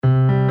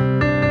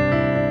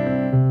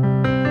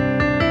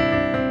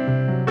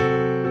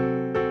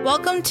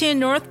Welcome to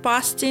North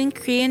Boston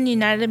Korean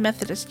United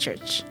Methodist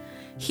Church.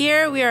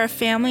 Here we are a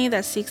family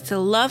that seeks to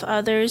love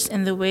others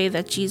in the way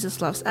that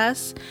Jesus loves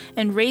us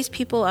and raise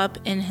people up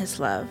in his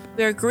love.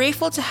 We are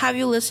grateful to have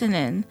you listen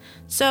in.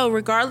 So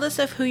regardless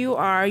of who you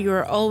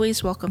are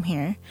always welcome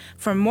here.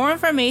 For more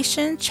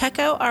information, check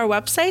out our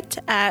website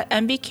at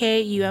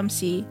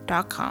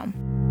mbkumc.com.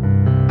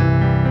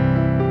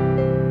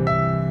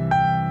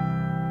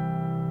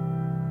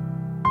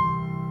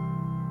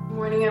 Good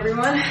morning,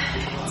 everyone.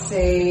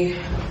 It's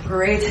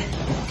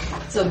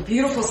a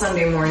beautiful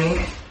Sunday morning.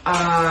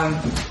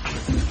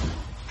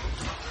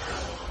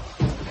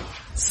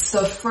 It's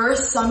the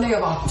first Sunday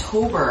of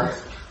October.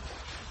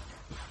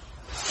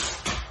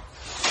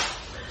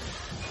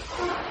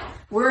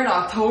 We're in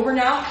October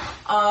now.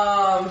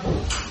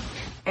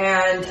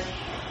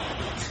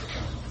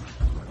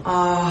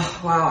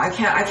 Wow,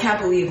 I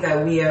can't believe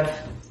that we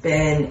have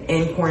been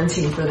in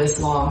quarantine for this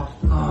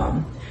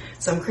long.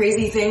 Some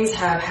crazy things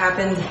have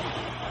happened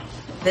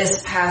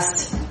this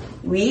past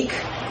week.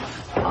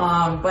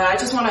 But I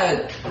just want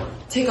to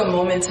take a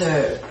moment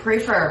to pray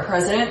for our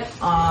president,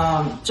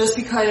 just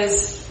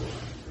because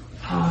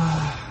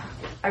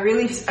I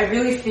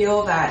really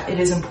feel that it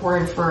is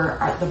important for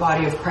the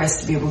body of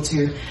Christ to be able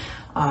to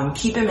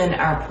keep him in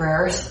our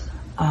prayers,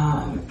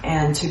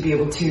 and to be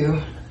able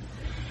to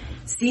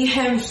see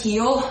him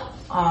heal.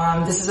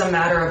 This is a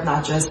matter of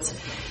not just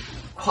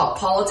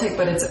politics,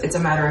 but it's a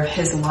matter of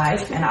his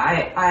life, and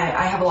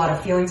I have a lot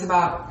of feelings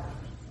about.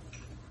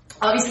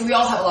 Obviously, we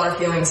all have a lot of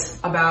feelings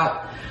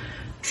about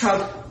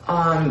Trump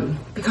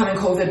becoming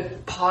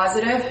COVID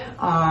positive,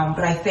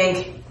 but I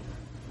think,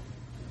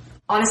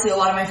 honestly, a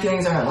lot of my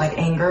feelings are like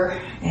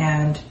anger,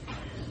 and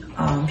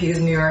because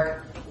New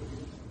York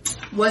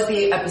was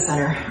the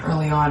epicenter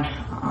early on,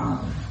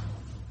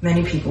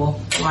 many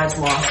people, lives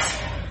lost,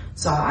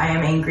 so I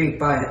am angry,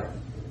 but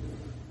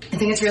I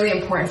think it's really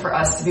important for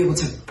us to be able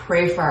to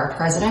pray for our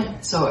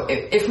president. So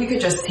if we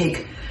could just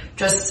take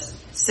just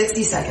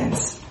 60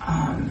 seconds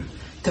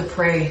to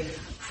pray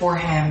for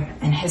him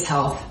and his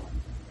health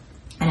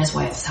and his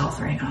wife's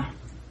health right now.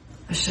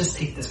 Let's just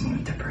take this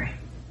moment to pray.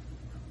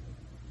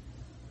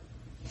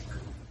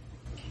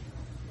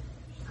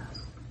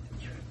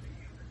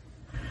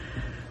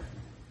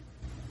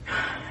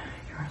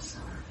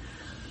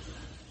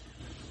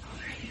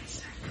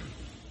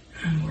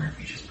 And Lord,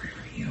 we just pray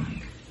for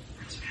healing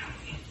for his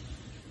family.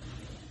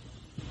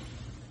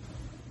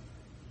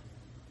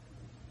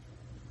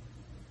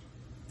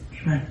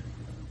 Amen.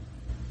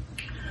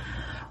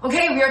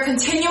 Okay, we are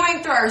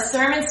continuing through our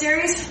sermon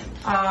series.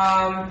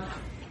 Today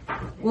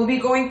we'll be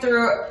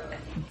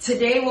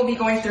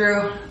going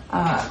through,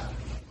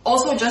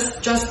 also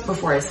just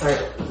before I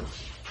start,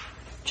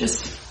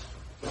 just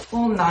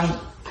full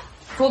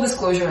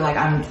disclosure, like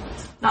I'm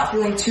not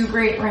feeling too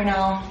great right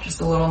now,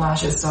 just a little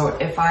nauseous, so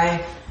if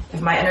my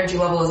energy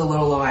level is a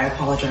little low, I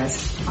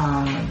apologize.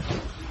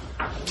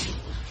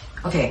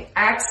 Okay,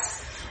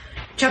 Acts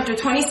chapter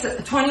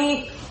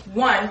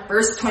 21,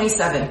 verse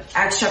 27.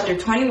 Acts chapter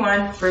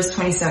 21, verse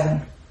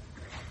 27.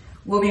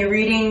 We'll be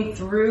reading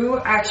through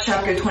Acts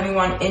chapter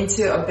 21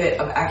 into a bit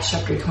of Acts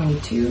chapter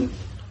 22.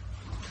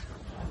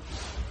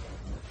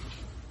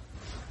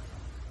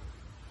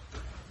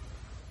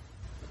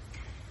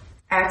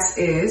 Acts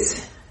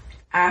is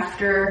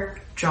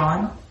after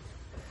John,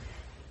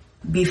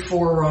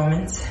 before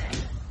Romans.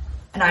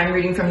 And I'm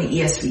reading from the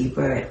ESV,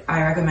 but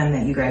I recommend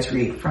that you guys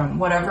read from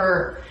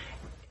whatever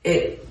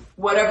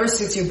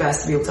suits you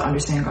best to be able to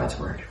understand God's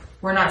word.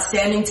 We're not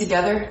standing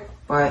together,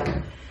 but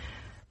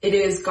it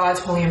is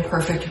God's holy and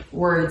perfect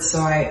word, so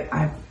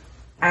I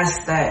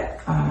ask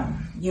that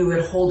you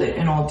would hold it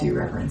in all due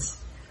reverence.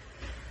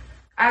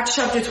 Acts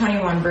chapter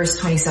 21, verse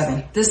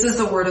 27. This is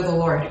the word of the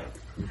Lord.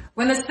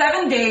 When the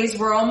 7 days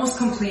were almost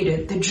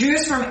completed, the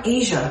Jews from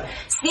Asia,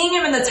 seeing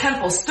him in the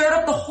temple, stirred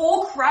up the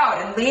whole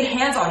crowd and laid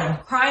hands on him,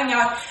 crying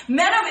out,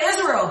 "Men of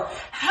Israel,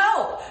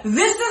 help!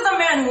 This is the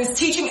man who is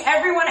teaching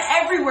everyone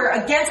everywhere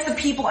against the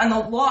people and the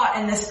law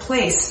in this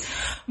place.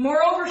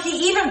 Moreover,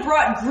 he even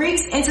brought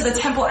Greeks into the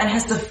temple and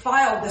has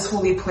defiled this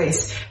holy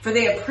place. For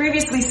they had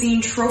previously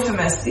seen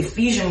Trophimus the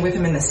Ephesian with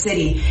him in the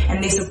city,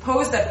 and they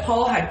supposed that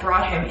Paul had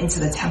brought him into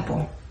the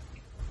temple."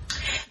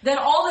 Then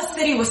all the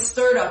city was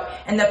stirred up,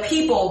 and the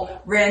people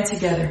ran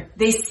together.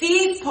 They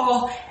seized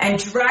Paul and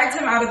dragged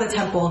him out of the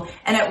temple,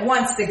 and at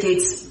once the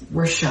gates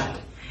were shut.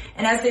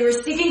 And as they were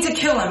seeking to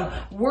kill him,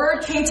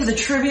 word came to the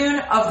tribune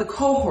of the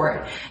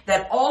cohort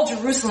that all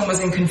Jerusalem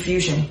was in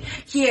confusion.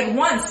 He at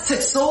once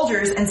took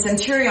soldiers and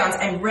centurions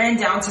and ran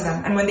down to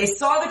them. And when they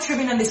saw the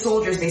tribune and the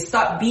soldiers, they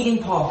stopped beating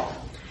Paul.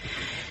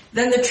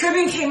 Then the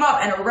tribune came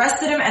up and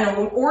arrested him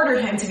and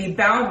ordered him to be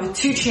bound with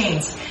 2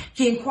 chains.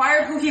 He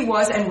inquired who he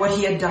was and what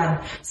he had done.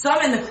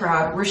 Some in the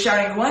crowd were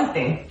shouting one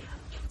thing,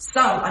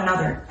 some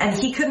another, and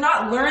he could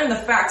not learn the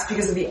facts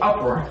because of the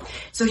uproar.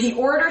 So he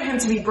ordered him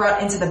to be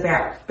brought into the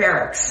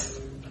barracks.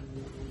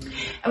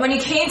 And when he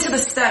came to the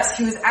steps,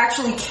 he was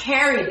actually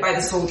carried by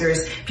the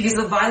soldiers because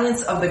of the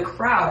violence of the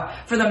crowd,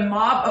 for the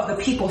mob of the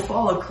people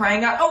followed,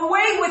 crying out,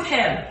 "Away with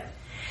him!"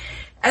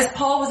 As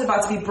Paul was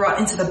about to be brought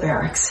into the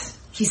barracks,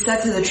 he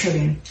said to the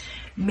tribune,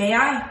 "May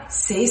I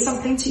say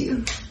something to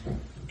you?"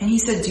 And he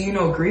said, "Do you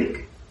know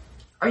Greek?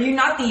 Are you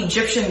not the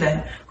Egyptian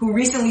then, who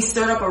recently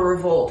stirred up a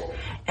revolt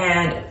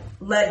and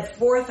led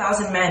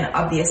 4,000 men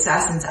of the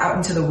assassins out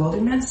into the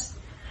wilderness?"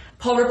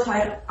 Paul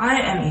replied,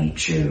 "I am a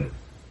Jew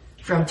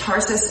from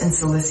Tarsus in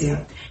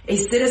Cilicia, a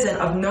citizen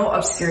of no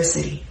obscure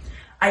city.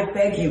 I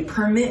beg you,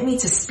 permit me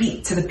to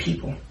speak to the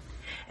people."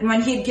 And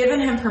when he had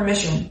given him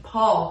permission,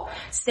 Paul,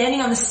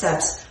 standing on the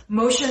steps,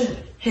 motioned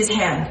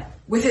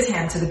with his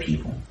hand to the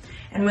people.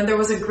 And when there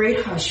was a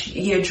great hush,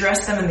 he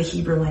addressed them in the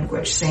Hebrew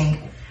language,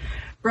 saying,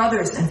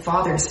 "Brothers and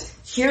fathers,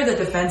 hear the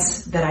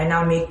defense that I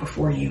now make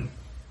before you."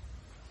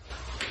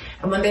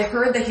 And when they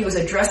heard that he was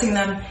addressing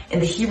them in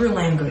the Hebrew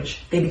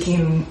language, they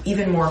became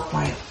even more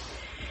quiet.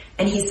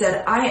 And he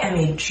said, "I am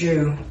a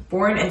Jew,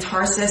 born in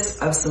Tarsus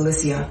of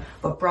Cilicia,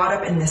 but brought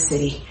up in this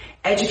city,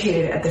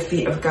 educated at the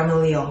feet of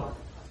Gamaliel,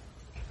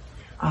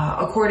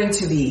 according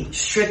to the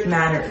strict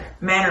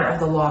manner of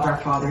the law of our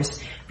fathers,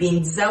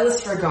 being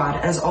zealous for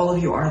God, as all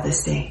of you are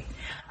this day.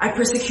 I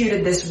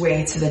persecuted this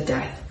way to the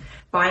death,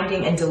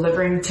 binding and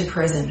delivering to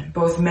prison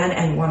both men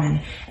and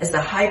women, as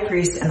the high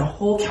priest and the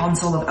whole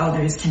council of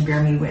elders can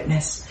bear me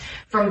witness.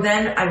 From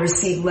then I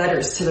received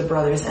letters to the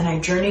brothers, and I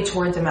journeyed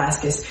toward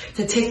Damascus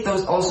to take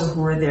those also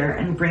who were there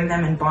and bring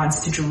them in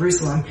bonds to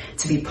Jerusalem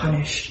to be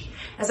punished.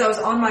 As I was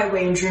on my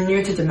way and drew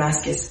near to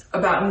Damascus,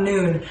 about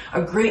noon,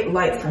 a great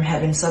light from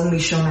heaven suddenly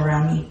shone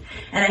around me.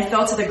 And I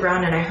fell to the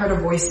ground, and I heard a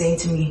voice saying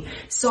to me,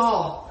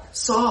 'Saul,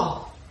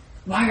 Saul,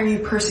 why are you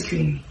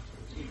persecuting me?'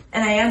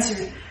 And I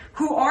answered,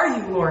 'Who are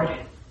you, Lord?'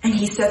 And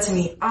he said to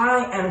me,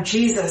 'I am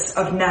Jesus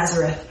of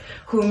Nazareth,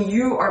 whom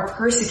you are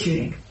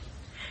persecuting.'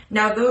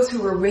 Now those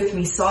who were with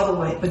me saw the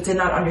light, but did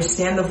not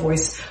understand the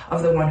voice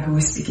of the one who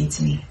was speaking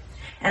to me.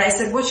 And I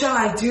said, 'What shall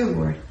I do,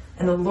 Lord?'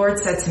 And the Lord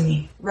said to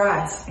me,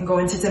 'Rise and go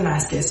into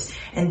Damascus,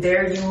 and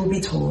there you will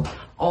be told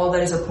all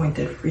that is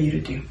appointed for you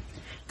to do.'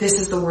 This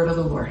is the word of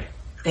the Lord.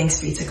 Thanks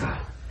be to God."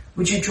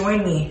 Would you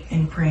join me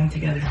in praying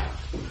together?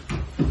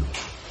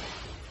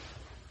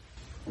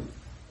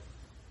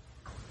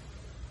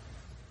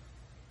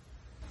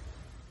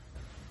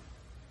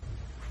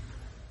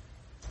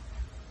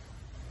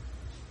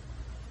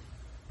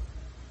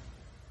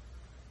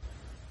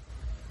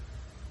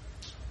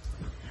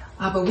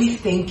 Abba, we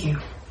thank you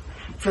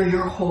for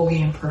your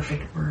holy and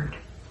perfect word.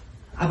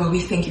 Abba, we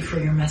thank you for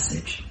your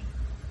message.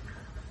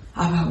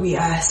 Abba, we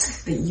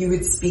ask that you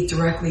would speak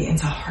directly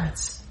into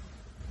hearts.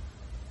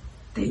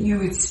 That you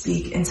would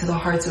speak into the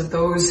hearts of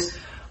those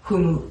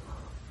who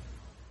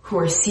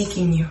are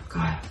seeking you,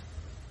 God.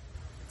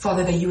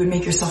 Father, that you would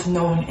make yourself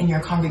known in your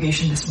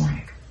congregation this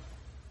morning.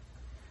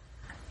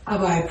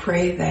 Abba, I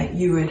pray that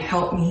you would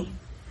help me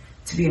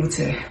to be able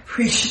to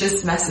preach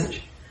this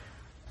message.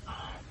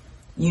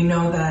 You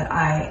know that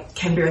I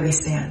can barely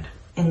stand,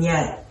 and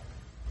yet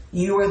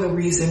you are the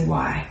reason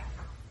why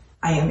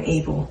I am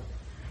able.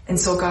 And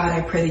so, God,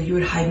 I pray that you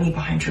would hide me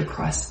behind your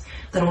cross,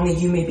 that only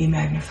you may be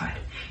magnified.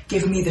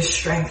 Give me the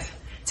strength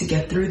to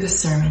get through this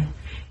sermon.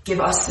 Give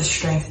us the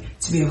strength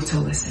to be able to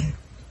listen.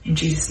 In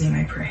Jesus' name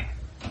I pray.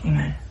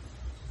 Amen.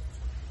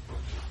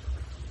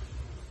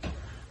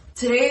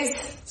 Today's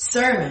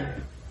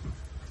sermon,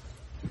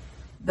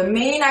 the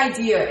main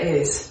idea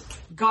is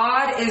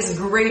God is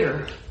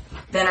greater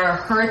than our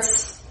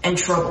hurts and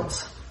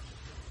troubles.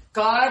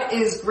 God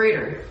is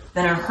greater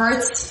than our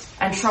hurts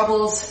and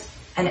troubles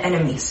and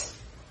enemies.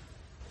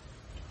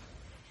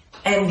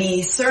 And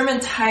the sermon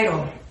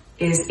title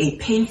is A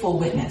Painful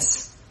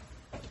Witness.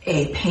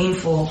 A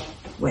Painful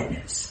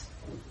Witness.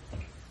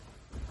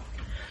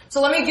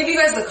 So let me give you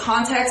guys the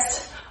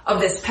context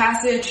of this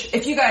passage.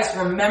 If you guys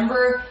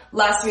remember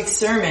last week's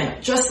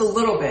sermon just a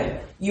little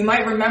bit, you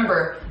might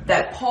remember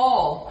that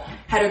Paul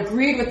had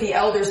agreed with the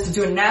elders to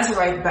do a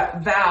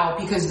Nazirite vow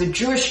because the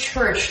Jewish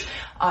church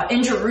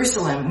in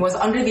Jerusalem was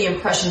under the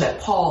impression that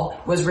Paul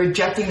was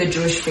rejecting the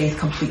Jewish faith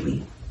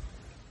completely.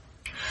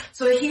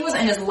 So he was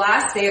in his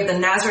last day of the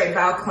Nazirite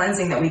vow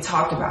cleansing that we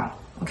talked about.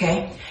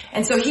 Okay?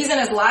 And so he's in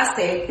his last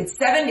day. It's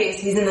 7 days.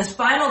 He's in this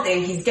final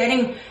day. He's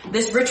getting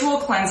this ritual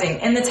cleansing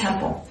in the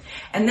temple.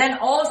 And then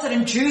all of a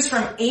sudden Jews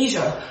from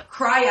Asia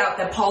cry out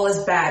that Paul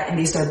is bad and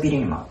they start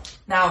beating him up.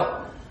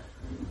 Now,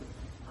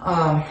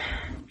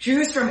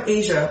 Jews from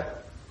Asia,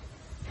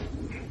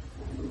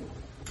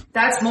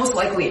 that's most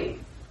likely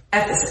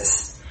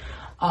Ephesus.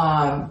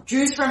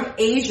 Jews from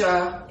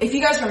Asia, if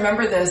you guys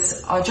remember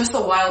this, just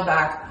a while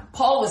back,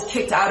 Paul was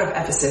kicked out of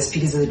Ephesus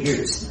because of the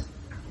Jews.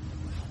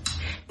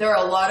 There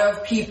are a lot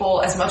of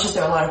people, as much as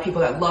there are a lot of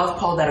people that love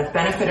Paul, that have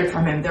benefited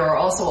from him, there are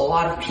also a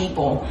lot of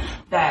people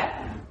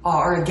that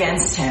are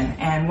against him.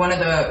 And one of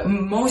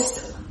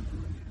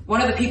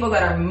the people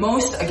that are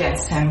most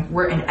against him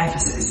were in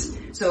Ephesus.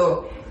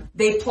 So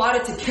they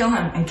plotted to kill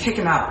him and kick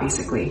him out,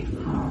 basically.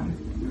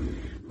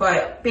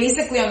 But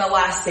basically on the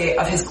last day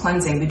of his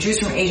cleansing, the Jews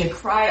from Asia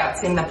cry out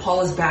saying that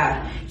Paul is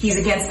bad. He's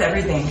against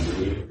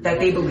everything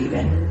that they believe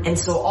in. And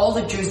so all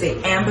the Jews, they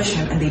ambush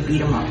him and they beat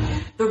him up.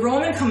 The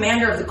Roman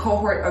commander of the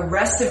cohort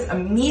arrests him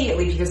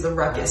immediately because of the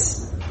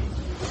ruckus.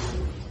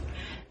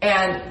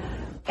 And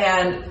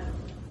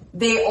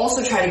they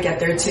also try to get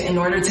there in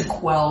order to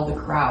quell the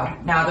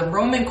crowd. Now, the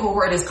Roman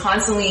cohort is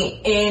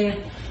constantly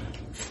in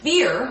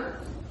fear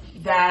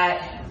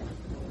that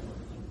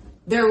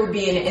there would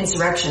be an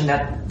insurrection,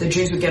 that the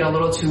Jews would get a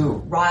little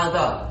too riled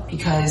up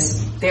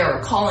because they're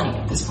a colony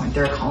at this point.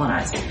 They're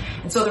colonized.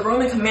 And so the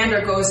Roman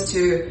commander goes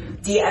to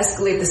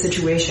de-escalate the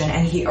situation,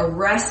 and he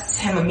arrests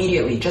him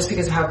immediately just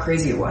because of how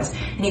crazy it was.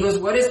 And he goes,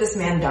 "What has this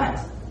man done?"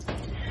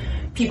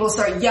 People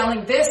start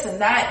yelling this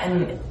and that,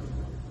 and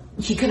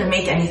he couldn't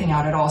make anything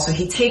out at all. So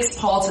he takes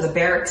Paul to the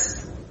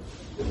barracks,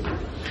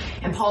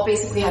 and Paul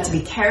basically had to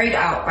be carried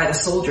out by the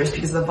soldiers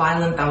because of the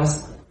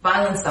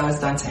violence that was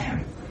done to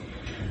him.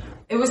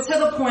 It was to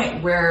the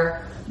point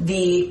where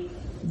the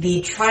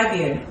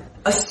tribune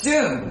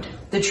assumed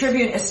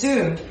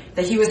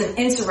that he was an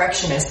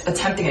insurrectionist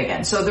attempting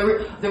again. So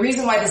the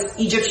reason why this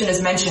Egyptian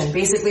is mentioned,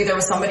 basically there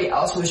was somebody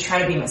else who was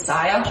trying to be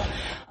Messiah,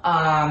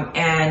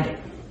 and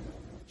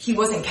he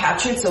wasn't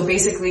captured. So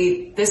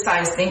basically this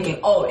guy is thinking,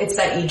 oh, it's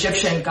that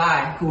Egyptian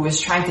guy who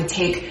was trying to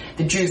take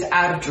the Jews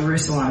out of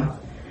Jerusalem,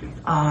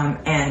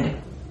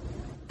 and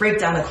break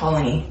down the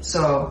colony.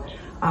 So,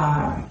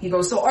 he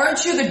goes, "So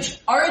aren't you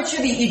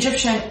the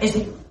Egyptian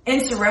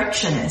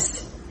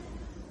insurrectionist?"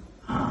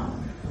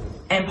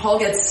 And Paul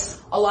gets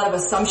a lot of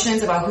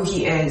assumptions about who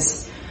he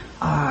is.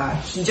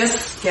 He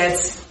just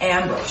gets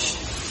ambushed.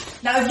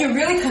 Now, if you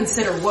really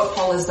consider what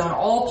Paul has done,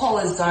 all Paul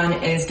has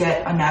done is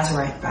get a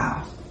Nazirite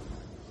vow.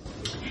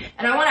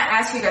 And I want to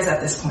ask you guys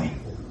at this point,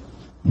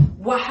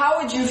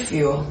 how would you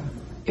feel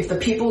if the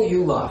people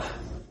you love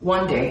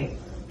one day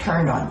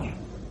turned on you?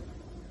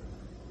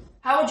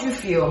 How would you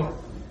feel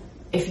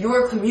if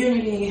your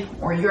community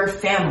or your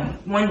family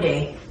one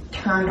day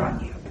turned on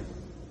you?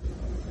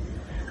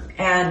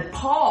 And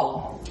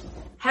Paul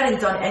hadn't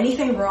done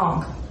anything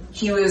wrong.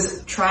 He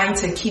was trying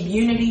to keep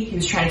unity. He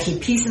was trying to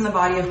keep peace in the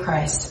body of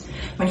Christ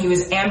when he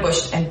was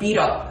ambushed and beat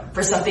up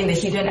for something that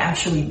he didn't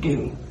actually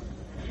do.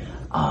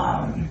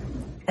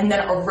 And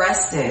then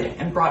arrested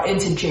and brought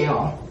into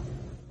jail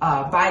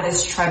by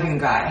this tribune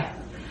guy,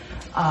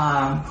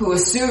 who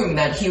assumed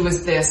that he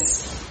was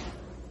this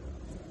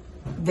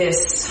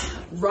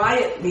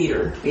riot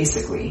leader,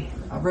 basically,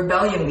 a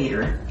rebellion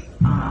leader.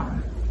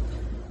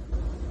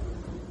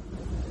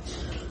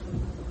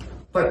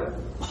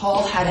 But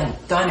Paul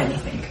hadn't done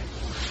anything.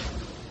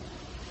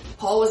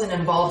 Paul wasn't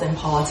involved in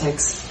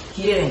politics.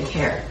 He didn't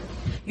care.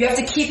 You have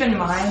to keep in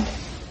mind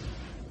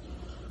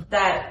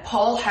that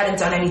Paul hadn't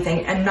done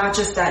anything, and not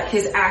just that,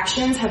 his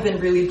actions have been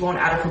really blown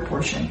out of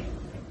proportion.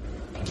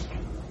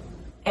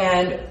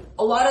 And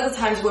a lot of the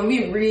times when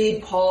we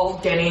read Paul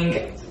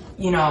getting,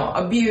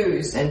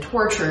 abused and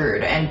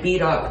tortured and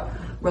beat up,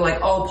 we're like,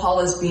 oh, Paul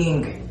is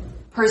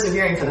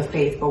persevering for the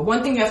faith. But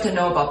one thing you have to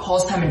know about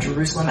Paul's time in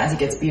Jerusalem as he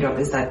gets beat up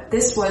is that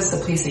this was the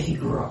place that he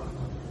grew up.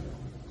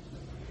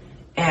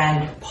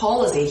 And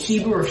Paul is a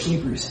Hebrew of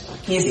Hebrews.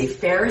 He is a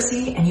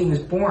Pharisee, and he was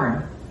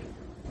born,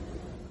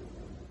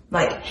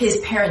 his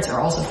parents are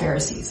also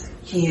Pharisees.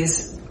 He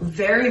is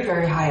very,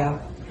 very high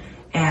up.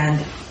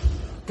 And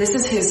this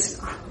is his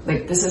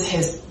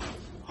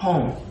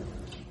home.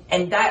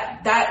 And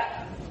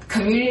that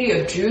community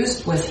of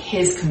Jews was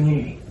his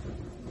community.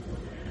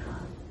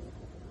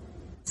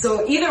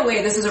 So either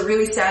way, this is a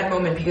really sad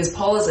moment because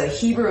Paul is a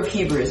Hebrew of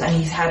Hebrews, and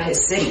he's had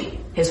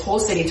his whole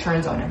city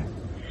turns on him.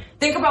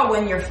 Think about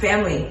when your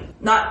family,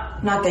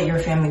 not that your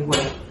family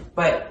would,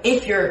 but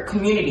if your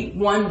community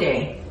one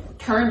day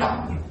turned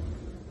on you.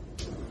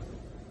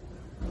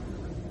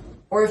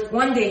 Or if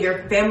one day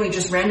your family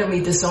just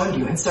randomly disowned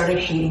you and started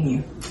hating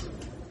you.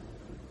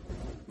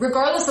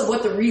 Regardless of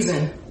what the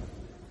reason,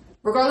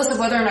 regardless of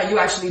whether or not you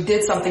actually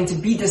did something to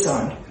be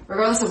disowned,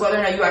 regardless of whether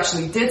or not you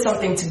actually did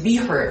something to be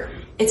hurt,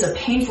 it's a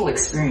painful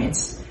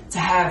experience to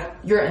have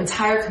your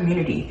entire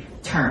community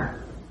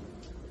turn.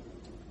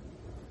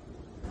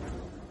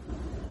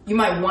 You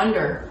might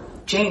wonder,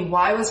 Jane,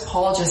 why was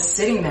Paul just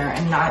sitting there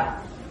and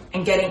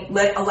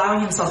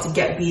allowing himself to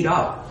get beat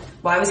up?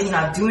 Why was he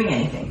not doing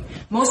anything?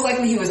 Most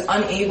likely he was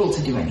unable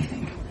to do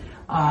anything.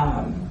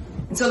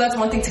 And so that's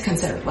one thing to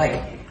consider.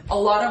 A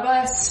lot of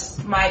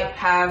us might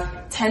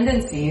have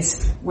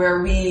tendencies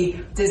where we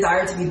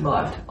desire to be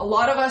loved. A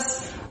lot of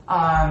us,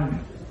 I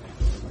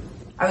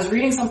was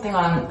reading something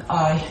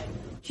on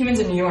Humans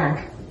in New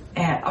York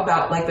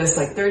about this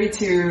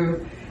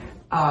 32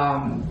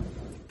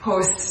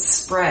 post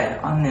spread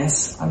on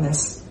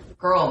this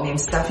girl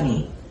named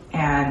Stephanie,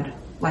 and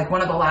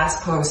one of the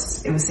last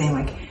posts, it was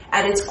saying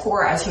at its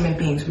core as human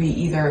beings, we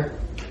either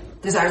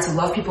desire to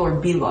love people or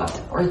be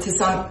loved, or to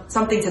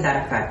something to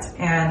that effect.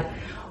 And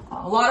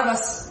a lot of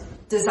us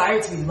desire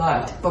to be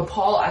loved, but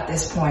Paul at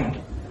this point,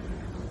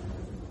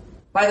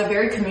 by the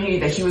very community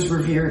that he was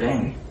revered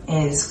in,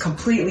 is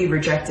completely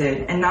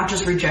rejected, and not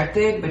just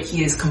rejected, but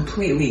he is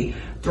completely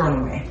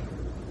thrown away.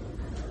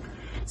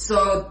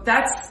 So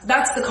that's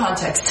the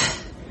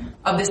context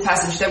of this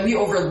passage that we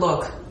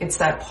overlook. It's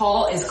that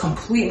Paul is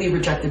completely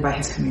rejected by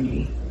his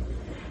community.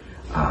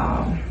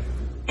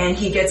 And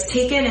he gets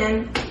taken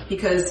in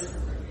because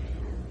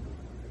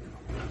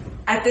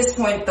at this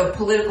point, the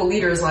political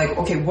leader is like,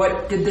 okay,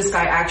 what did this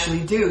guy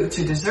actually do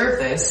to deserve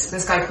this?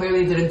 This guy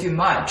clearly didn't do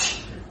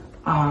much.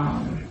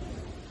 And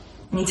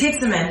he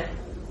takes him in,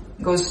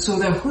 goes, so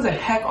then who the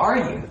heck are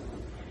you?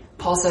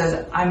 Paul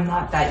says, I'm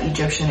not that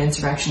Egyptian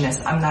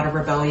insurrectionist. I'm not a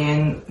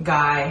rebellion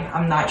guy.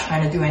 I'm not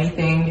trying to do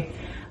anything.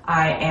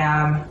 I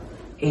am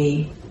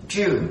a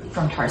Jew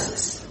from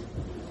Tarsus.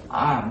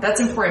 That's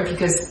important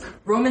because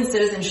Roman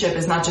citizenship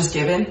is not just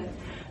given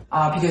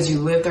because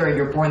you live there or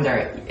you're born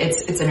there.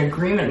 It's an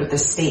agreement with the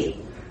state.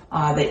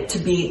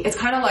 It's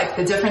kind of like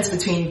the difference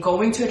between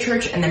going to a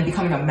church and then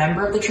becoming a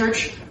member of the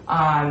church,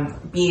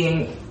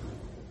 being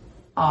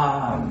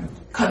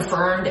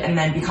confirmed and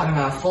then becoming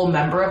a full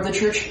member of the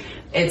church.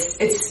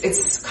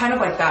 It's kind of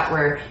like that,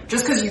 where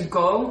just because you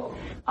go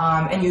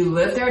and you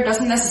live there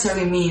doesn't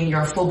necessarily mean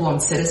you're a full-blown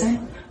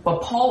citizen.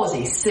 But Paul was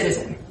a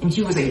citizen, and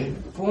he was a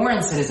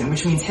born citizen,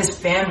 which means his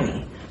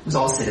family was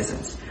all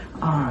citizens.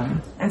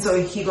 And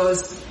so he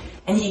goes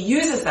and he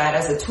uses that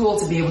as a tool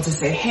to be able to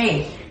say,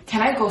 hey,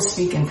 can I go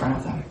speak in front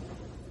of them?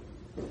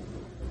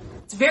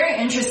 It's very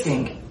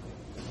interesting.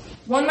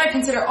 One might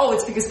consider, oh,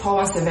 it's because Paul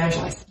wants to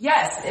evangelize.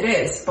 Yes, it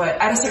is. But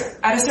at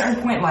a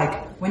certain point,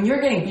 like, when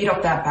you're getting beat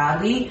up that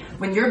badly,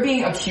 when you're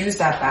being accused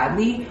that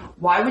badly,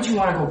 why would you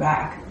want to go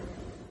back?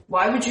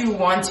 Why would you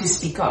want to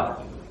speak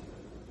up?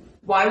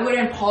 Why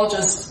wouldn't Paul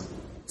just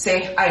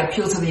say, I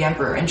appeal to the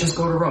emperor and just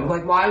go to Rome?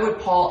 Like, why would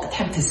Paul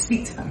attempt to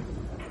speak to them?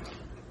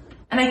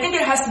 And I think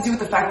it has to do with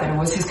the fact that it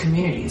was his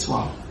community as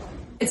well.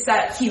 It's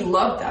that he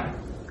loved them.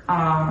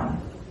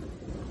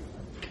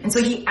 And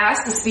so he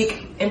asked to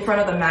speak in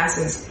front of the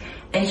masses.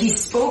 And he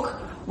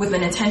spoke with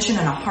an intention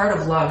and a heart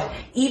of love,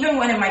 even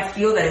when it might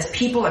feel that his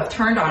people have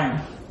turned on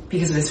him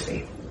because of his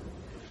faith.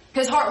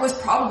 His heart was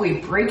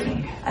probably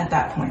breaking at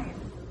that point.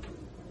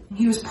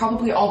 He was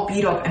probably all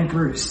beat up and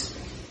bruised.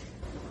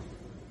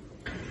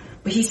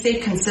 But he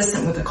stayed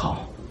consistent with the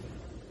call.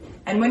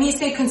 And when he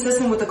stayed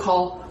consistent with the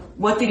call,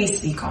 what did he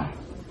speak on?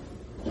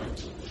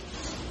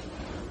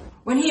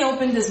 When he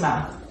opened his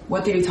mouth,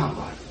 what did he talk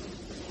about?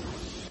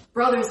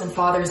 Brothers and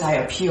fathers, I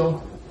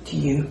appeal to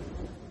you.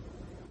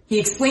 He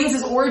explains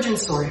his origin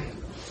story.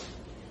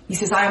 He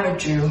says, I am a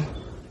Jew.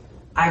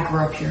 I grew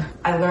up here.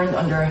 I learned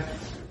under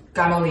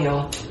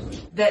Gamaliel.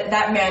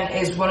 That man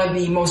is one of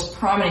the most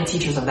prominent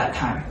teachers of that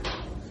time.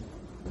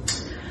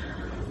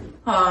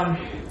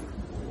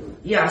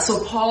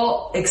 So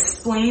Paul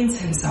explains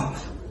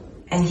himself,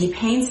 and he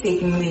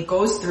painstakingly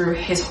goes through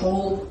his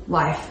whole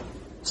life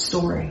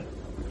story.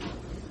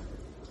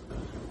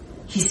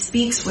 He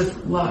speaks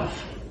with love.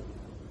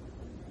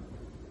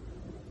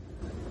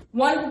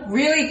 One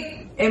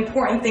really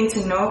important thing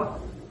to note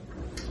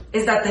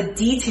is that the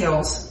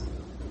details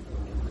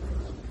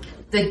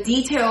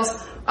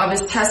of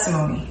his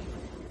testimony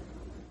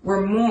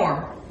were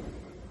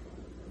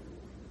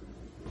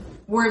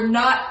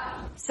not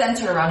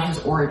centered around his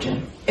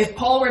origin. If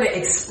Paul were to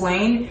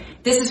explain,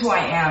 this is who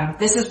I am,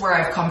 this is where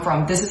I've come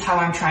from, this is how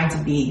I'm trying to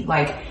be,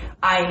 like,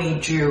 I'm a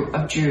Jew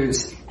of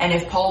Jews. And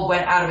if Paul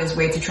went out of his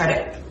way to try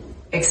to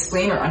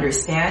explain or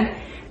understand,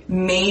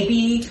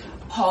 maybe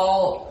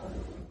Paul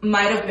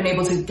might have been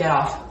able to get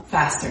off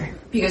faster,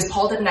 because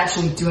Paul didn't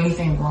actually do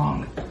anything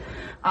wrong.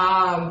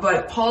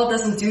 But Paul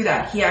doesn't do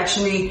that. He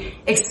actually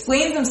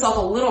explains himself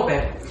a little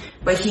bit,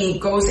 but he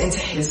goes into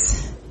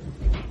his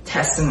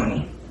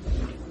testimony.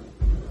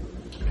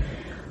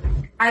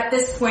 At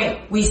this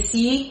point, we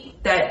see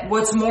that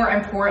what's more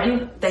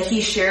important that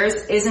he shares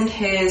isn't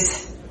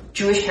his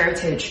Jewish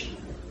heritage,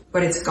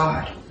 but it's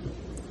God.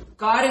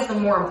 God is the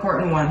more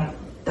important one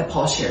that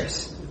Paul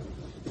shares.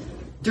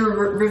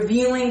 Through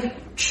revealing,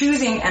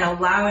 choosing, and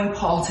allowing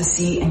Paul to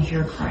see and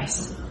hear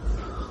Christ.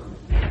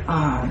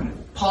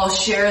 Paul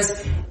shares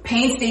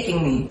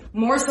painstakingly,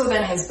 more so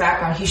than his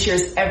background, he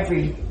shares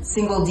every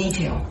single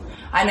detail.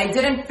 And I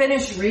didn't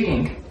finish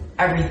reading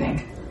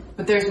everything,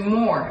 but there's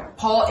more.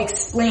 Paul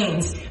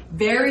explains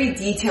very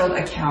detailed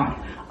account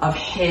of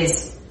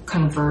his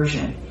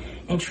conversion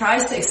and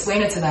tries to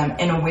explain it to them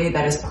in a way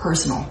that is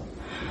personal.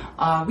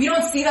 We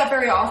don't see that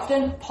very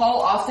often.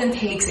 Paul often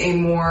takes a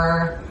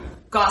more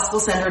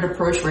gospel-centered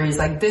approach where he's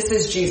like, this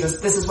is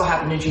Jesus, this is what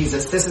happened to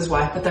Jesus, this is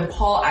why. But then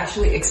Paul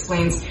actually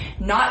explains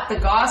not the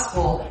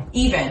gospel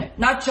even,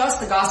 not just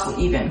the gospel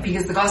even,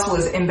 because the gospel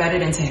is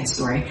embedded into his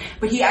story,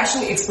 but he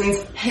actually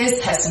explains his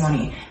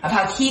testimony of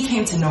how he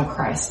came to know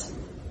Christ.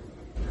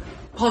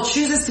 Paul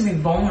chooses to be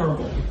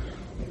vulnerable.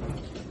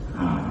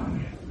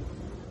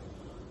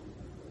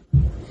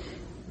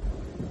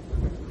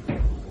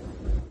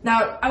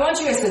 Now, I want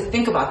you guys to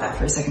think about that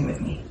for a second with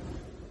me.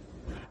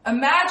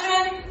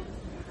 Imagine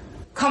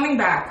coming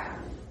back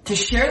to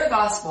share the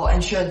gospel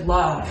and share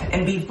love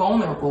and be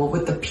vulnerable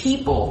with the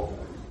people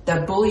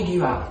that bullied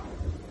you out.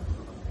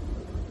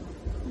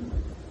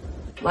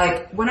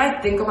 Like, when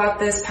I think about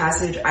this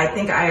passage, I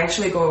think I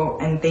actually go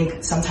and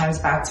think sometimes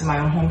back to my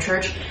own home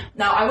church.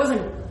 Now, I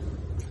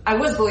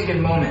was bullied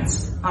in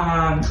moments.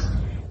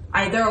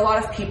 There are a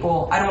lot of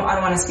people, I don't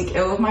want to speak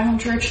ill of my home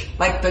church,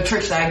 like the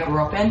church that I grew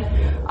up in.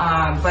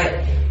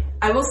 But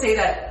I will say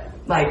that,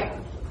 like,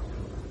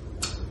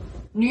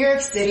 New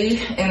York City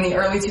in the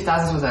early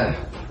 2000s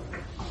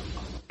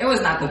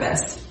was not the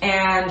best.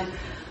 And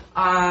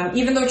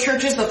even though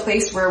church is the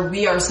place where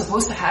we are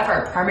supposed to have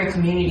our primary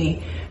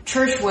community,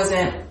 church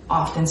wasn't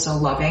often so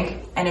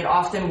loving, and it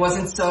often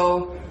wasn't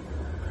so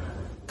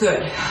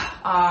good.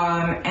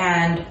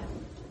 And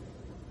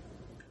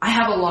I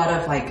have a lot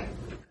of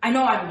I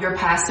know I'm your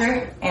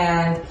pastor,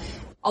 and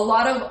a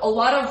lot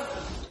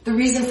of the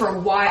reason for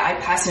why I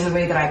pastor in the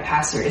way that I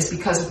pastor is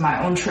because of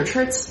my own church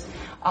hurts.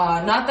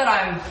 Not that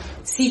I'm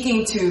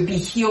seeking to be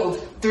healed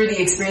through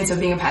the experience of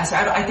being a pastor.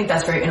 I think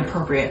that's very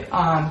inappropriate.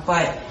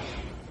 But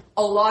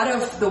a lot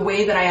of the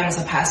way that I am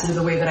as a pastor,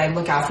 the way that I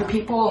look out for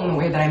people, and the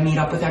way that I meet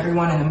up with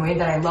everyone, and the way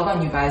that I love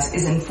on you guys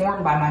is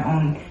informed by my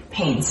own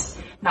pains,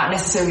 not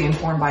necessarily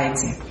informed by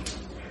example.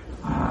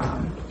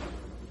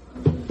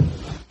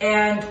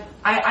 And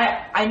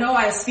I know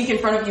I speak in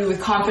front of you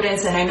with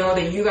confidence, and I know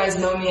that you guys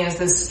know me as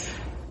this,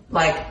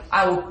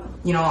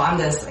 I'm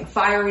this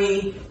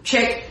fiery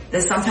chick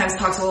that sometimes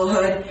talks a little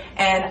hood,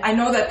 and I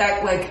know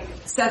that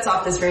sets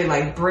off this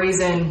very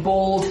brazen,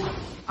 bold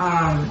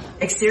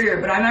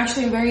exterior, but I'm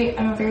actually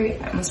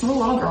I'm a small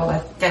little girl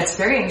that gets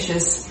very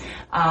anxious.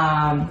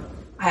 I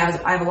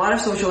have a lot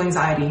of social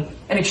anxiety,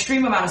 an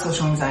extreme amount of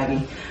social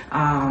anxiety.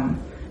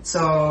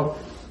 So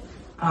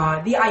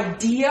the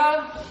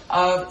idea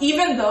of,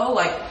 even though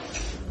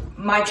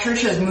my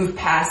church has moved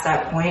past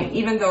that point,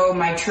 even though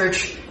my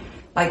church,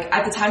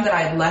 at the time that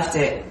I had left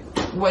it,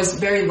 was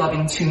very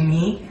loving to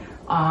me,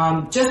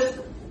 just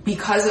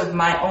because of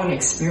my own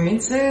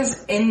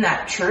experiences in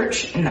that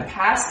church in the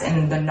past,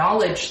 and the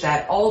knowledge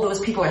that all those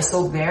people are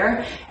still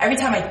there. Every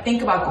time I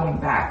think about going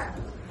back,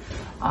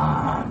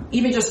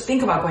 even just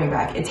think about going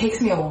back, it takes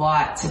me a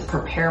lot to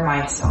prepare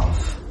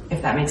myself,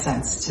 if that makes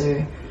sense,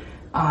 to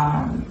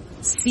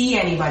see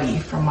anybody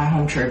from my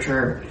home church,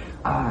 or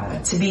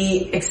to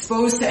be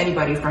exposed to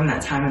anybody from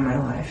that time in my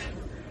life.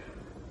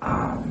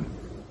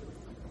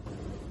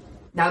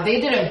 Now,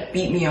 they didn't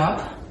beat me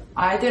up.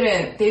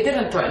 They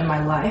didn't threaten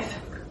my life.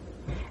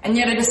 And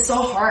yet it is so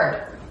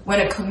hard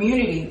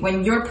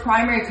when your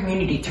primary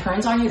community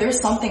turns on you. There's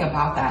something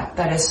about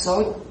that is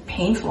so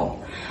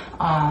painful,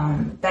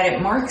 that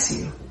it marks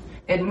you.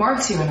 It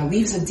marks you, and it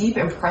leaves a deep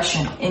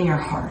impression in your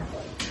heart.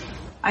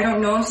 I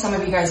don't know if some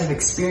of you guys have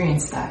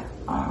experienced that,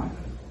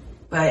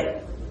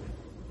 but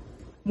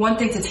one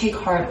thing to take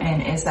heart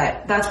in is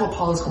that that's what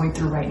Paul is going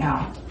through right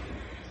now.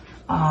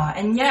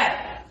 And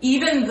yet,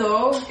 even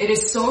though it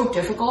is so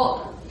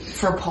difficult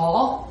for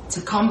Paul to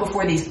come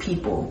before these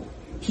people,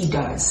 he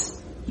does.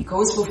 He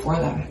goes before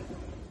them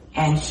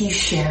and he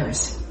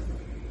shares.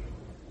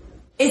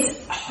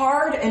 It's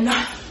hard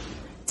enough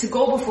to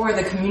go before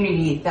the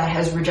community that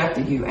has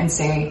rejected you and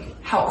say,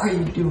 how are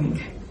you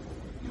doing?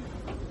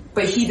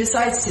 But he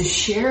decides to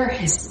share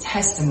his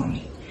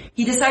testimony.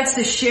 He decides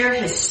to share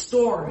his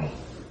story.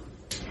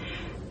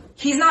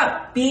 He's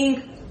not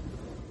being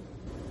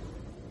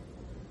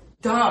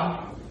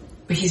dumb,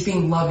 but he's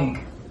being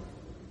loving.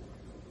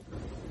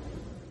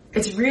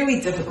 It's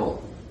really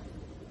difficult.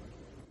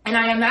 And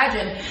I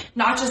imagine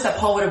not just that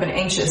Paul would have been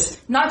anxious,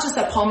 not just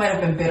that Paul might have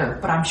been bitter,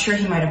 but I'm sure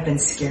he might have been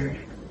scared.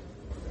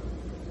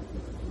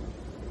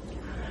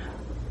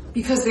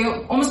 Because they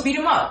almost beat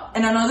him up.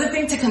 And another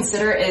thing to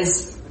consider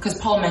is, because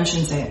Paul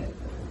mentions it,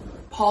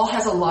 Paul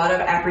has a lot of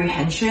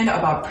apprehension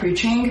about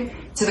preaching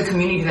to the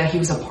community that he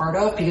was a part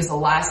of, because the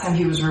last time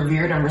he was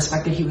revered and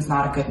respected, he was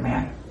not a good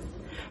man.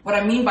 What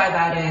I mean by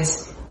that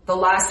is, the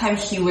last time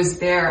he was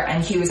there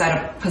and he was at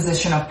a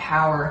position of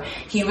power,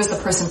 he was the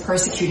person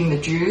persecuting the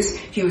Jews.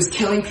 He was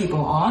killing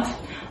people off.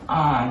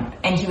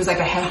 And he was like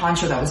a head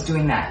honcho that was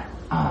doing that.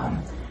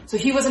 So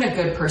he wasn't a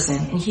good person,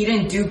 and he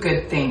didn't do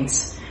good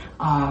things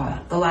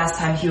the last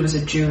time he was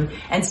a Jew.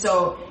 And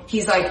so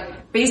he's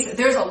like,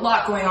 there's a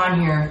lot going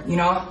on here,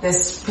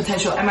 this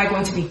potential, am I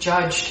going to be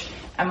judged?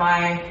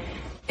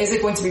 Is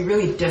it going to be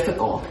really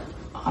difficult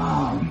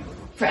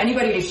for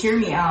anybody to hear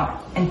me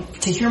out and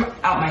to hear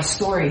out my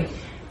story?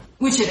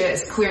 Which it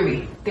is,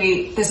 clearly.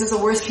 This is a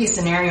worst case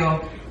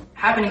scenario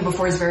happening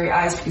before his very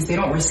eyes, because they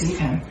don't receive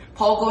him.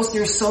 Paul goes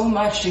through so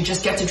much to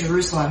just get to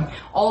Jerusalem.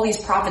 All these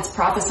prophets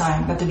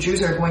prophesying that the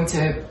Jews are going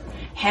to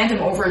hand him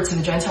over to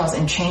the Gentiles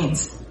in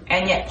chains.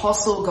 And yet Paul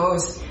still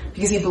goes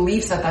because he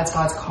believes that that's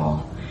God's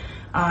call.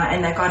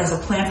 And that God has a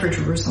plan for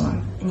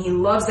Jerusalem. And he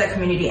loves that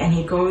community, and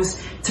he goes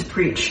to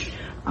preach.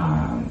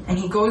 And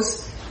he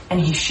goes and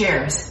he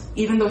shares,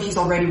 even though he's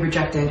already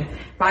rejected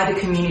by the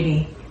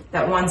community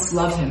that once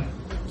loved him.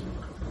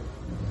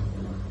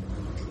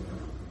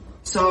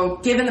 So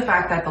given the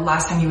fact that the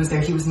last time he was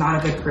there, he was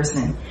not a good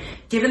person,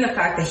 given the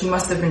fact that he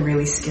must have been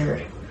really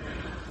scared,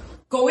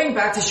 going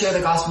back to share the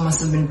gospel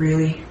must have been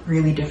really,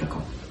 really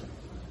difficult.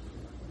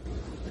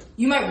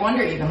 You might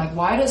wonder even,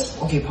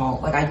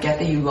 Paul, I get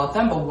that you love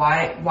them, but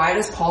why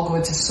does Paul go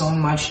into so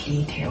much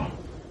detail?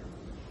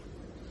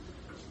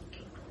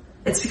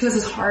 It's because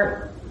his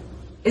heart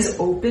is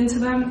open to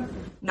them,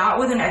 not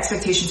with an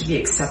expectation to be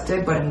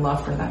accepted, but in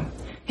love for them.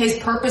 His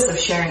purpose of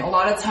sharing, a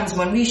lot of times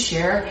when we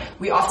share,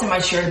 we often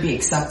might share to be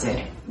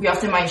accepted. We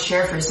often might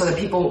share first so that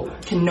people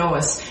can know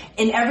us.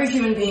 In every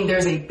human being,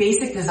 there's a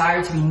basic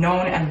desire to be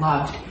known and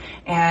loved.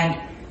 And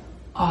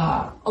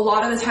a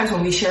lot of the times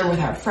when we share with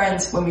our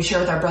friends, when we share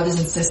with our brothers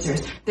and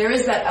sisters, there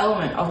is that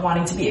element of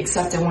wanting to be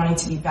accepted, wanting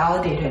to be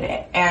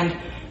validated. And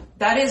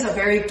that is a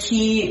very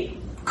key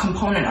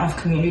component of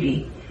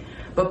community.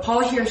 But Paul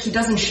here, he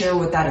doesn't share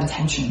with that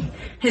intention.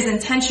 His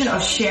intention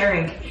of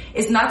sharing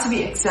is not to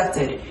be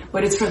accepted,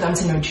 but it's for them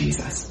to know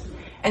Jesus.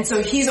 And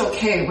so he's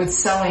okay with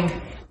selling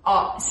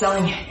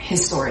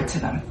his story to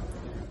them.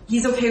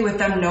 He's okay with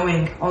them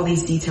knowing all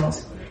these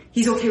details.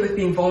 He's okay with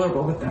being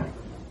vulnerable with them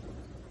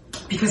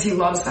because he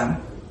loves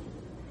them.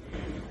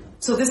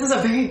 So this is a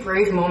very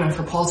brave moment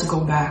for Paul to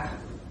go back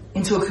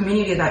into a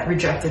community that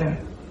rejected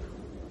him,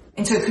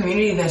 into a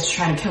community that's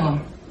trying to kill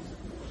him.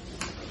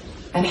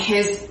 And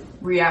his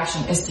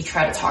reaction is to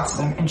try to talk to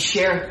them and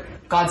share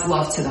God's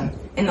love to them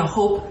in the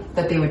hope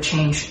that they would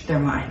change their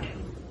mind.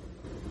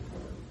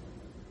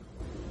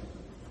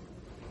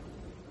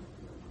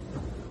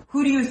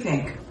 Who do you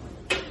think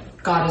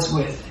God is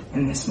with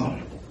in this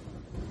moment?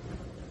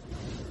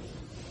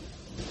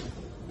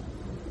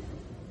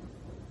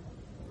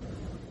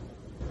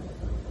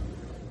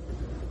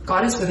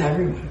 God is with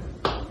everyone,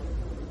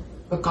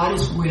 but God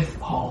is with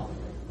Paul.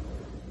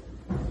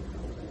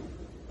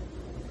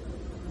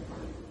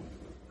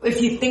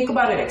 If you think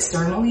about it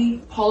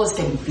externally, Paul is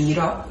getting beat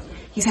up.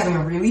 He's having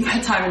a really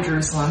bad time in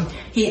Jerusalem.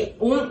 The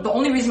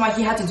only reason why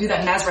he had to do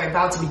that Nazirite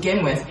vow to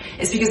begin with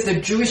is because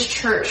the Jewish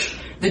church,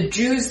 the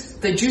Jews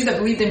that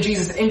believed in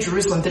Jesus in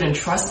Jerusalem didn't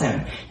trust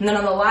him. And then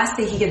on the last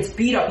day, he gets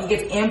beat up, he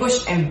gets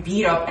ambushed and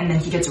beat up, and then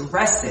he gets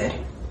arrested.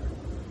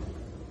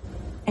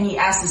 And he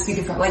asks to speak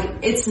in front. Like,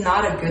 it's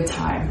not a good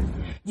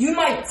time. You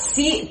might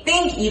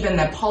think even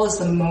that Paul is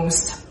the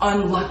most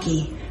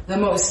unlucky, the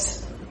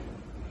most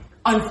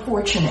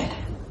unfortunate.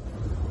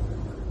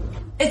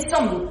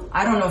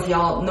 I don't know if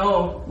y'all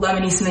know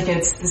Lemony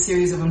Snicket's The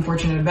Series of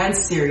Unfortunate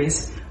Events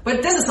series,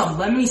 but this is some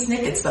Lemony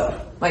Snicket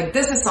stuff. Like,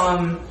 this is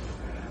some,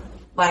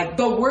 like,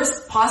 the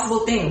worst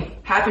possible thing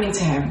happening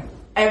to him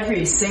at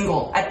every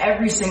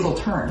single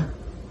turn.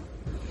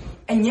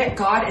 And yet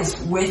God is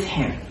with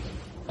him.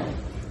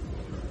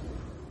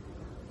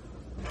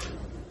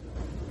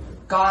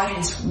 God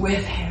is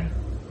with him.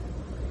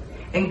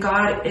 And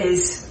God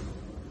is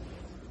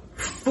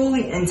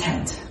fully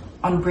intent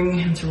on bringing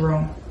him to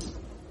Rome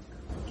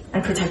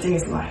and protecting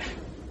his life.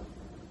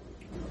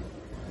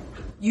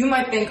 You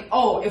might think,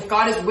 oh, if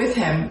God is with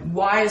him,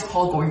 why is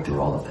Paul going through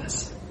all of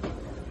this?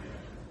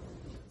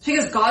 It's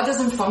because God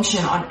doesn't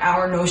function on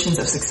our notions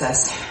of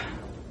success,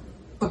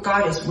 but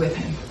God is with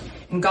him.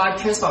 And God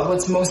cares about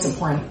what's most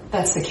important.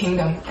 That's the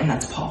kingdom, and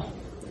that's Paul.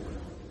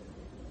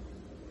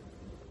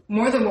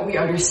 More than what we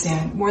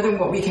understand, more than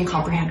what we can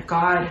comprehend,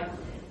 God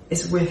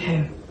is with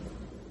him.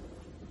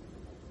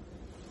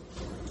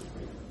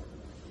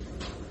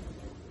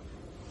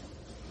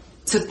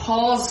 To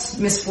Paul's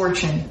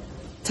misfortune,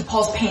 to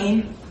Paul's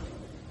pain,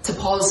 to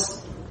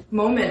Paul's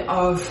moment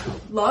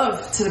of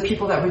love to the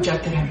people that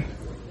rejected him,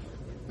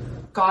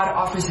 God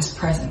offers his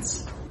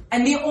presence.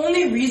 And the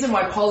only reason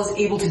why Paul is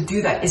able to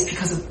do that is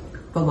because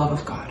of the love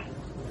of God.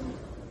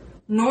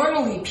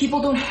 Normally,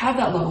 people don't have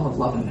that level of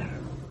love in them.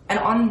 And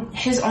on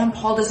his own,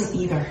 Paul doesn't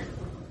either.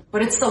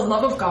 But it's the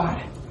love of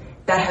God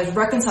that has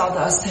reconciled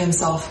us to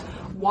himself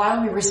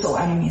while we were still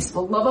enemies.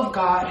 The love of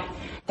God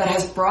that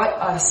has brought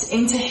us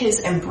into his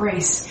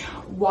embrace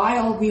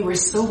while we were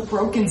still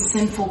broken,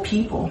 sinful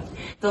people.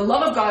 The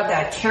love of God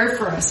that cared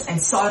for us and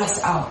sought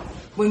us out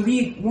when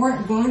we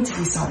weren't willing to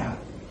be sought out.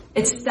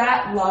 It's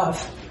that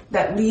love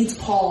that leads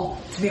Paul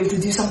to be able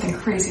to do something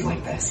crazy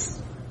like this.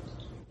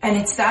 And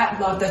it's that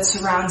love that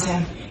surrounds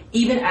him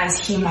even as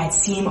he might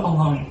seem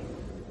alone.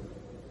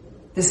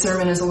 This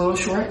sermon is a little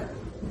short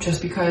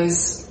just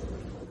because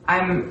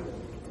I'm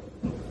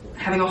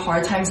having a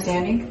hard time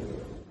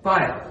standing,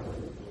 but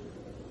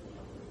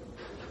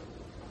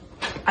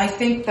I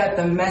think that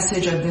the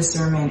message of this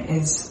sermon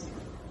is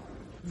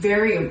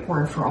very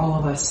important for all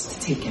of us to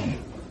take in.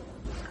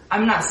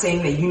 I'm not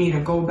saying that you need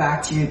to go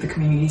back to the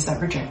communities that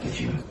rejected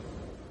you.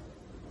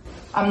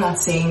 I'm not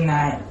saying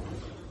that.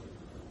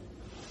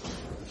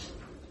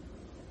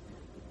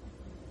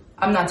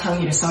 I'm not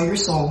telling you to sell your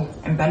soul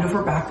and bend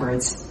over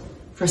backwards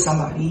for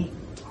somebody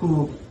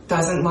who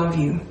doesn't love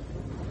you.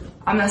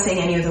 I'm not saying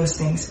any of those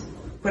things.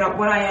 But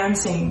what I am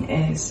saying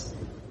is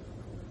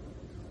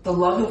the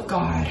love of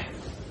God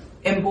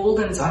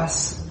emboldens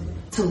us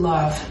to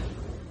love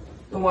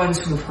the ones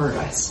who have hurt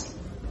us.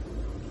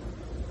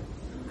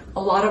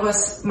 A lot of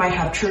us might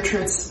have church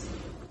hurts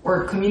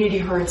or community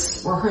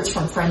hurts or hurts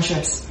from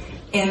friendships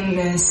in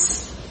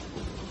this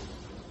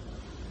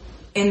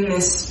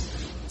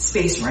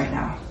space right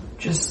now.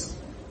 Just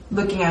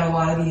looking at a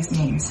lot of these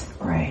names,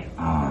 right?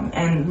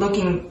 And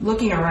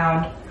looking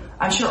around,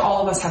 I'm sure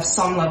all of us have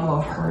some level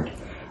of hurt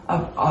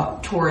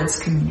towards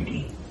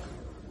community.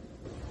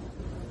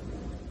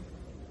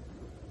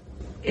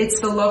 It's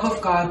the love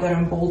of God that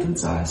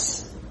emboldens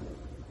us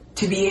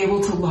to be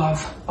able to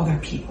love other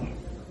people.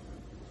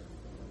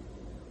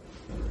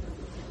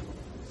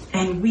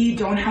 And we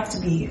don't have to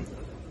be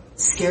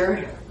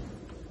scared.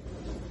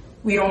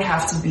 We don't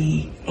have to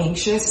be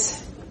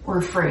anxious or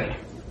afraid,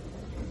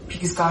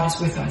 because God is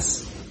with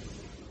us.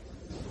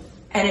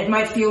 And it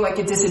might feel like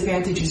it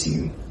disadvantages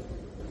you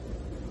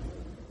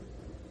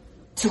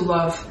to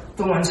love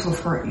the ones who have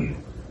hurt you,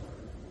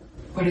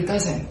 but it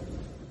doesn't,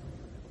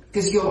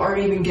 because you've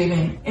already been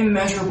given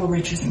immeasurable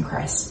riches in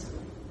Christ,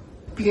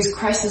 because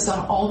Christ has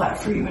done all that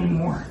for you and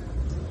more.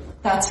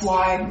 That's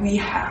why we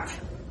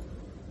have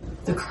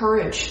the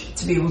courage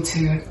to be able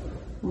to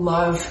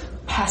love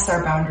past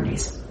our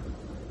boundaries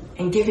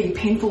and give a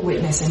painful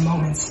witness in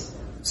moments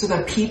so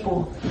that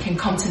people can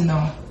come to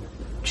know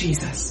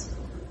Jesus.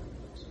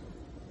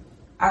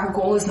 Our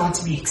goal is not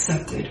to be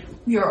accepted.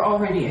 We are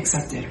already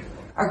accepted.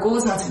 Our goal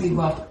is not to be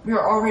loved. We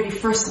are already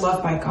first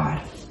loved by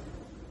God.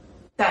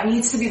 That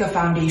needs to be the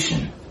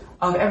foundation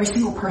of every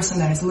single person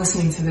that is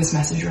listening to this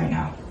message right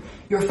now.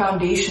 Your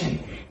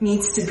foundation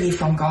needs to be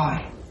from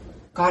God.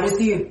 God is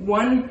the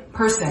one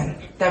person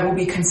that will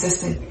be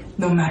consistent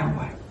no matter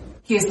what.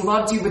 He has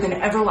loved you with an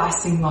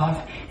everlasting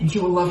love, and He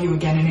will love you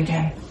again and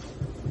again.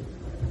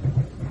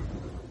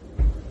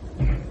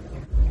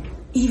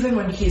 Even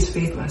when He is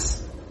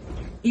faithless,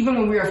 even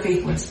when we are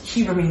faithless,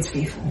 He remains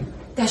faithful.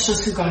 That's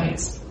just who God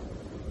is.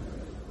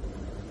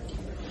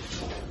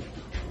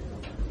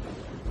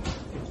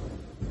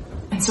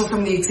 And so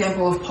from the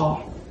example of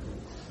Paul,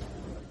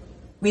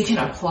 we can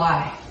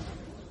apply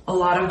a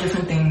lot of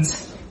different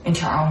things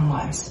into our own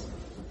lives.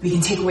 We can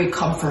take away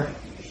comfort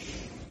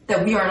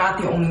that we are not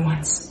the only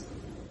ones.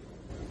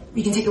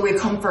 We can take away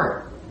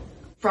comfort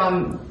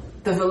from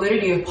the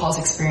validity of Paul's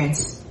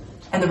experience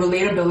and the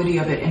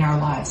relatability of it in our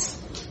lives.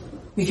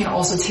 We can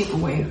also take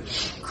away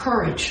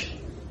courage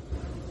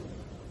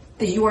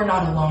that you are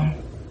not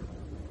alone,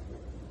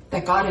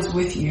 that God is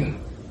with you,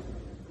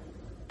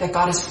 that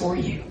God is for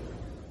you,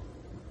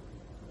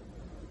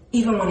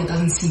 even when it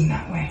doesn't seem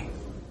that way.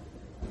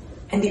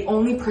 And the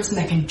only person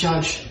that can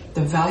judge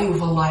the value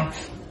of a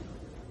life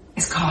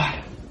is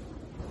God.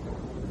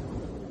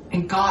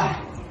 And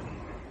God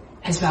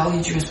has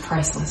valued you as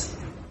priceless.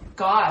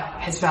 God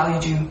has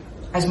valued you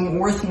as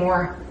worth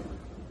more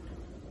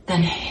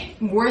than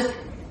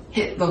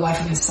the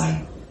life of His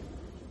Son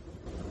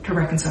to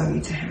reconcile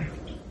you to Him.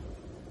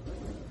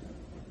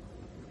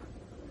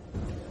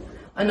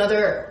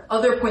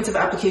 Other points of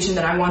application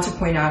that I want to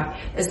point out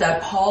is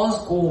that Paul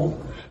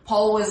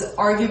was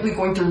arguably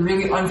going through a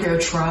really unfair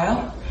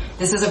trial.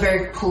 This is a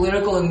very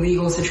political and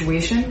legal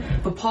situation,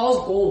 but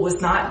Paul's goal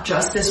was not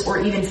justice or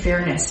even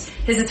fairness.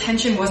 His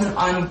attention wasn't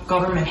on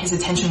government, his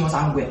attention was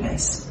on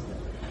witness.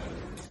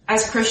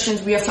 As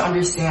Christians, we have to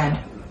understand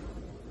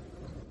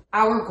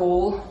our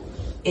goal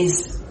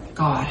is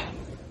God,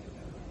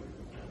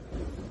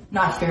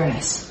 not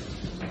fairness.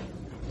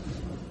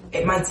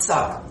 It might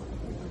suck,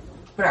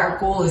 but our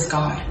goal is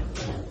God.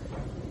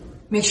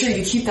 Make sure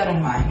you keep that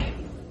in mind.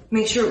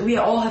 We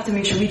all have to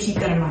make sure we keep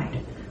that in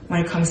mind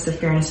when it comes to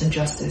fairness and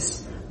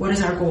justice. What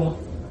is our goal?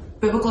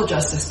 Biblical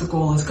justice, the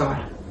goal is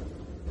God.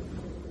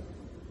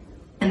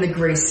 And the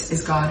grace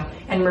is God,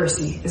 and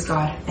mercy is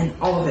God, and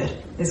all of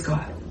it is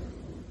God.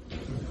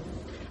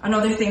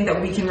 Another thing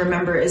that we can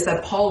remember is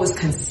that Paul was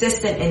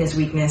consistent in his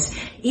weakness,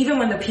 even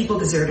when the people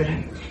deserted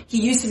him.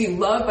 He used to be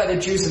loved by the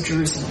Jews of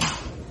Jerusalem.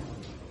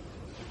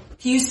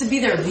 He used to be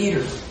their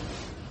leader.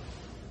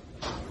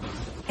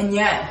 And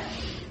yet,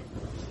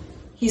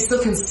 he's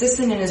still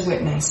consistent in his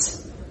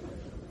witness,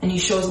 and he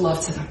shows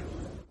love to them.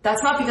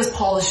 That's not because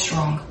Paul is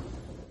strong.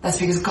 That's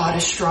because God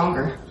is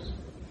stronger.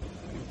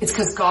 It's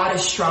because God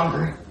is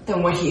stronger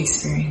than what he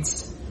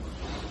experienced.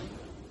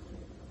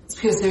 It's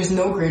because there's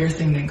no greater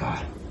thing than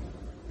God.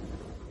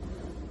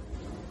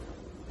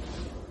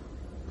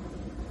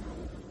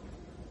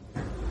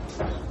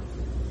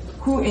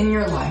 Who in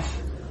your life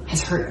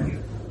has hurt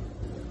you?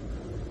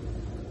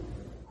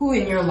 Who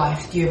in your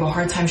life do you have a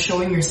hard time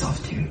showing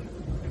yourself to?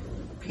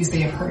 Because they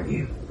have hurt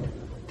you.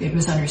 They've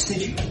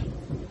misunderstood you.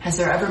 Has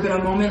there ever been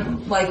a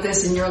moment like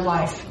this in your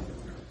life,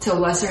 to a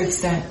lesser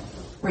extent,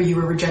 where you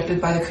were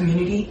rejected by the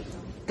community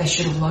that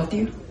should have loved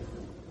you?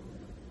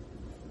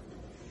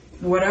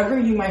 Whatever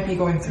you might be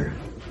going through,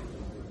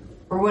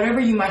 or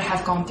whatever you might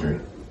have gone through,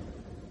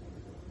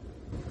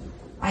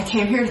 I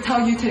came here to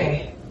tell you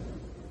today,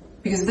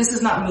 because this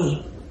is not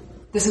me.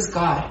 This is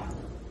God.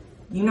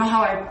 You know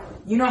how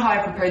I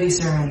prepare these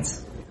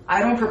sermons.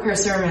 I don't prepare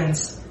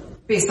sermons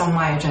based on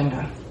my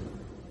agenda.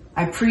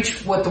 I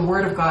preach what the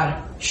Word of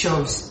God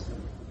shows.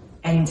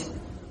 And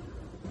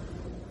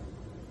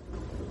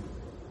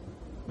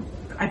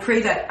I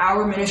pray that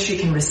our ministry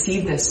can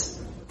receive this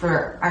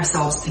for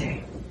ourselves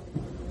today.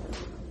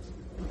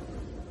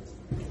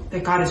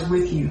 That God is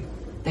with you.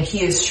 That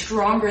He is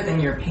stronger than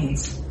your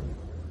pains.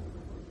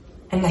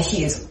 And that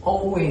He is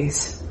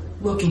always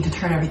looking to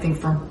turn everything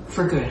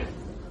for good.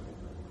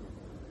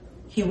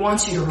 He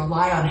wants you to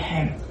rely on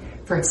Him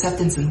for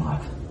acceptance and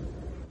love.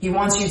 He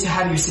wants you to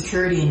have your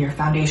security and your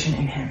foundation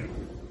in Him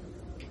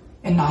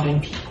and not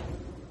in people.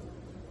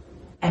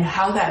 And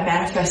how that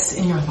manifests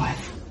in your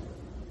life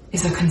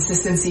is a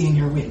consistency in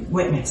your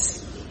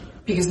witness.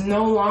 Because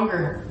no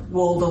longer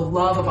will the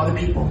love of other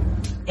people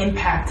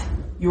impact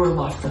your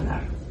love for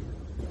them.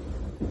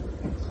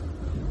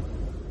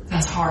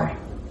 That's hard.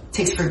 It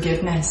takes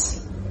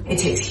forgiveness. It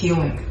takes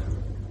healing.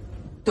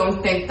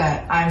 Don't think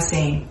that I'm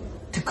saying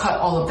to cut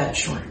all of that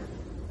short.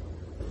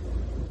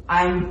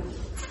 I'm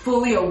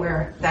fully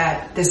aware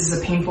that this is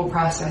a painful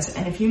process,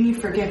 and if you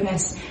need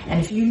forgiveness and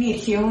if you need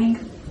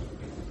healing,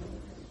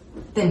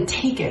 then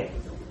take it.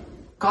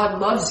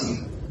 God loves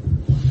you.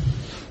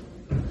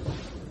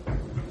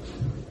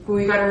 But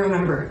we gotta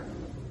remember,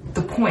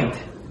 the point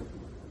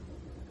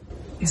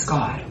is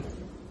God.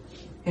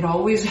 It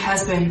always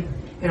has been,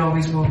 it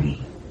always will be.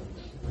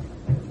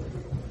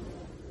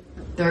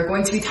 There are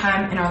going to be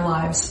times in our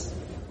lives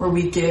where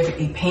we give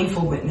a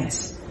painful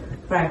witness,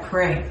 but I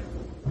pray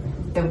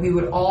that we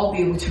would all be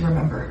able to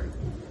remember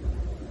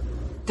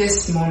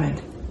this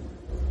moment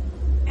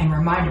and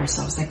remind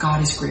ourselves that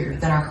God is greater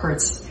than our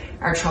hurts,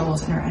 our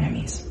troubles, and our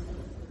enemies.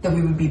 That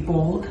we would be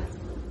bold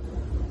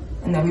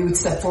and that we would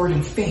step forward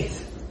in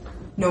faith,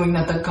 knowing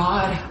that the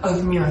God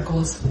of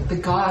miracles, the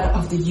God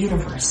of the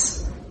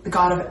universe, the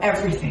God of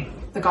everything,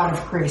 the God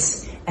of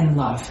grace and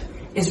love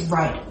is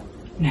right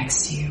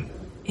next to you,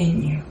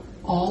 in you,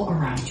 all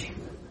around you.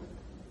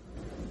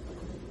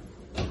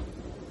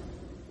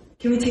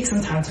 Can we take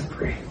some time to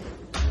pray?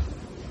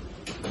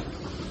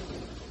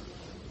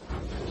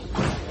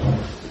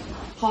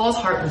 Paul's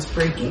heart was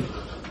breaking,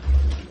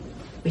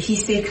 but he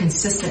stayed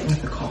consistent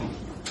with the call.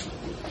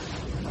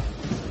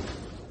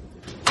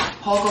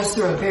 Paul goes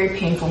through a very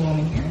painful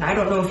moment here, and I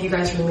don't know if you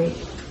guys relate,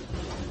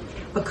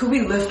 but could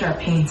we lift our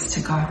pains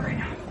to God right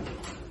now?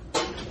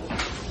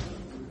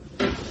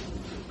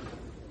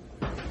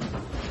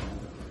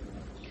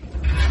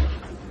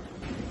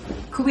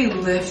 Could we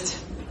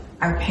lift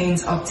our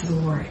pains up to the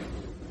Lord?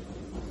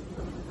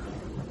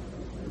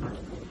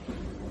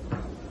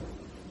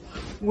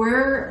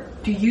 Where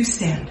do you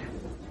stand?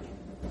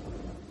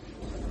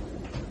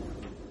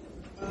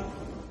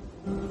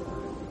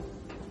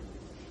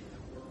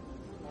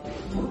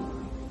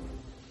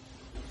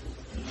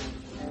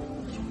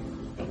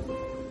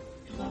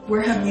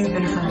 Where have you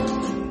been hurt?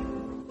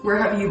 Where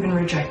have you been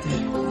rejected?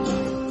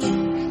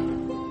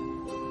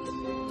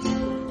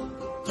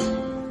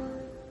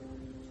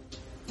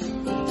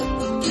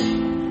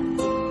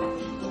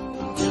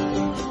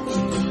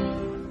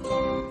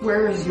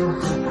 Where is your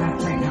heart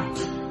at right now?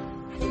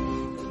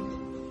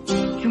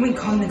 Can we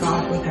come to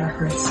God with our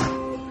hurts?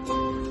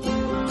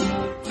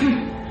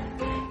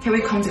 Can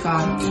we come to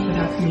God with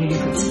our community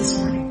hurts this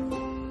morning?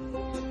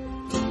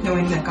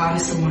 Knowing that God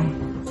is the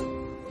one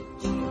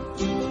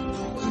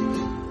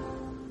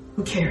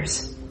who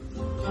cares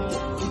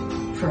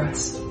for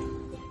us.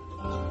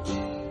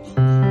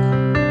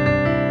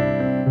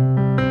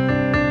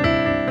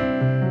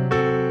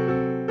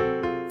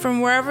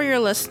 From wherever you're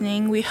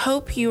listening, we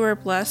hope you were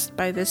blessed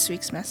by this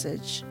week's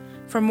message.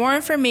 For more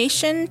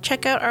information,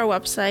 check out our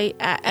website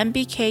at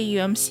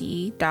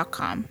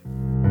mbkumce.com.